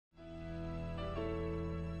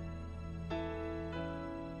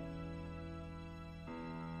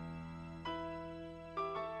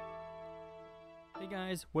Hey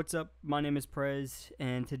guys, what's up? My name is Prez,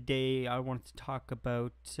 and today I wanted to talk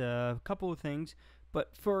about a couple of things.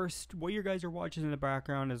 But first, what you guys are watching in the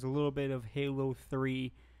background is a little bit of Halo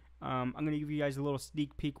 3. I'm going to give you guys a little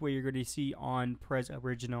sneak peek what you're going to see on Prez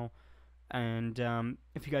Original. And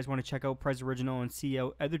if you guys want to check out Prez Original and see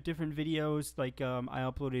out other different videos, like I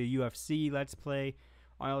uploaded a UFC Let's Play.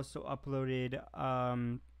 I also uploaded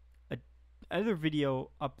another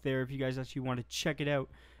video up there if you guys actually want to check it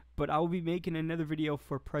out. But I will be making another video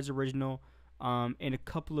for Prez Original in a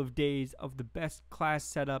couple of days of the best class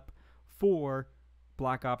setup for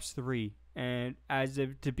Black Ops 3. And as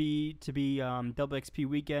of to be double XP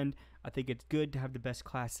weekend, I think it's good to have the best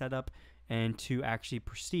class setup and to actually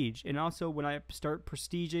prestige. And also, when I start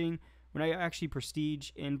prestiging, when I actually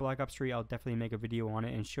prestige in Black Ops 3, I'll definitely make a video on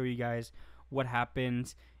it and show you guys what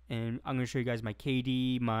happens. And I'm going to show you guys my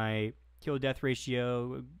KD, my kill death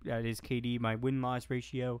ratio, that is KD, my win loss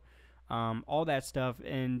ratio, all that stuff.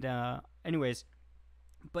 And anyways,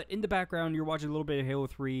 but in the background you're watching a little bit of Halo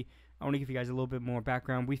 3. I want to give you guys a little bit more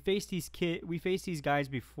background. We faced these guys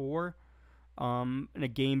before in a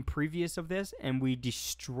game previous of this, and we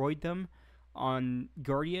destroyed them on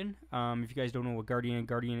Guardian. If you guys don't know what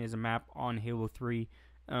Guardian is a map on Halo 3.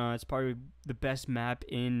 It's probably the best map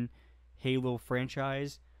in Halo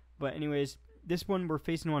franchise. But anyways, this one we're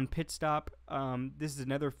facing on Pit Stop. This is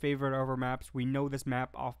another favorite of our maps. We know this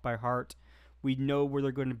map off by heart. We know where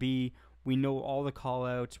they're going to be. We know all the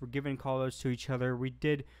callouts. We're giving callouts to each other. We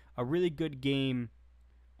did a really good game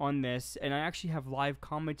on this, and I actually have live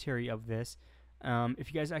commentary of this.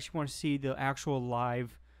 If you guys actually want to see the actual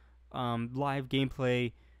live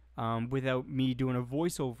gameplay without me doing a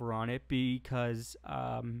voiceover on it, because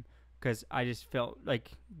I just felt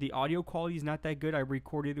like the audio quality is not that good. I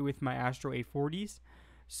recorded it with my Astro A40s.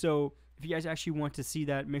 So if you guys actually want to see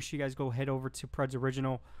that, make sure you guys go head over to Prez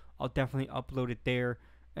Original. I'll definitely upload it there,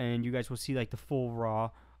 and you guys will see like the full raw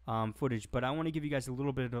footage. But I want to give you guys a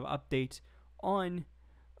little bit of update on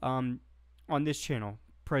this channel,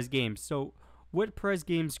 Prez Games. So what Prez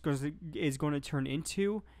Games is going to turn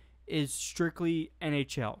into is strictly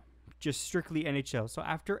NHL. Just strictly NHL. So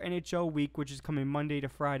after NHL week, which is coming Monday to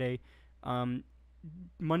Friday,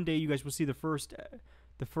 Monday you guys will see the first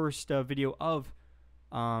video of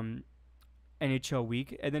NHL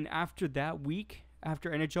week, and then after that week, after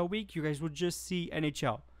NHL week, you guys will just see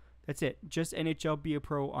NHL. That's it. Just NHL Be a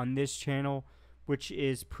Pro on this channel, which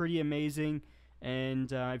is pretty amazing.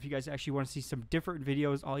 And if you guys actually want to see some different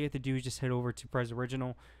videos, all you have to do is just head over to Prez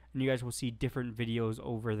Original, and you guys will see different videos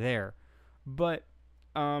over there. But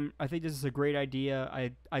I think this is a great idea.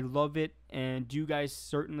 I love it, and you guys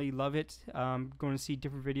certainly love it. Going to see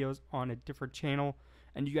different videos on a different channel,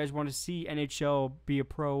 and you guys want to see NHL Be a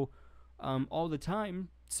Pro all the time.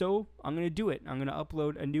 So I'm going to do it. I'm going to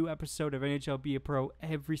upload a new episode of NHL Be a Pro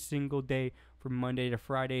every single day from Monday to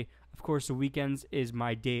Friday. Of course, the weekends is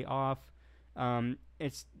my day off. The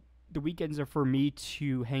weekends are for me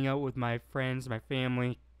to hang out with my friends, my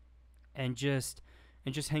family, and just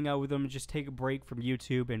hang out with them and just take a break from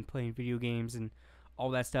YouTube and playing video games and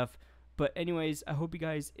all that stuff. But anyways, I hope you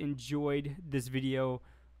guys enjoyed this video.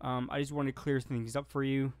 I just wanted to clear things up for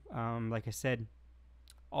you. Like I said,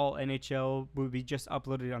 all NHL will be just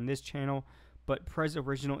uploaded on this channel, but Prez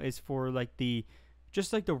Original is for like the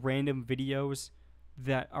random videos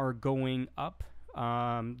that are going up,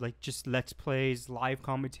 like just Let's Plays, live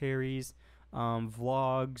commentaries,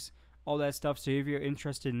 vlogs, all that stuff. So if you're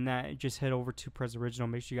interested in that, just head over to Prez Original.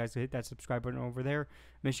 Make sure you guys hit that subscribe button over there.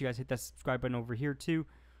 Make sure you guys hit that subscribe button over here too.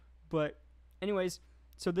 But anyways,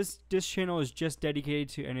 so this channel is just dedicated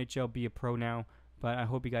to NHL Be a Pro now. But I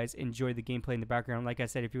hope you guys enjoy the gameplay in the background. Like I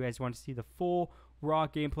said, if you guys want to see the full raw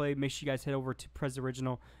gameplay, make sure you guys head over to Prez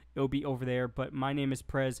Original. It'll be over there. But my name is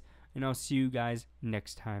Prez, and I'll see you guys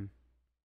next time.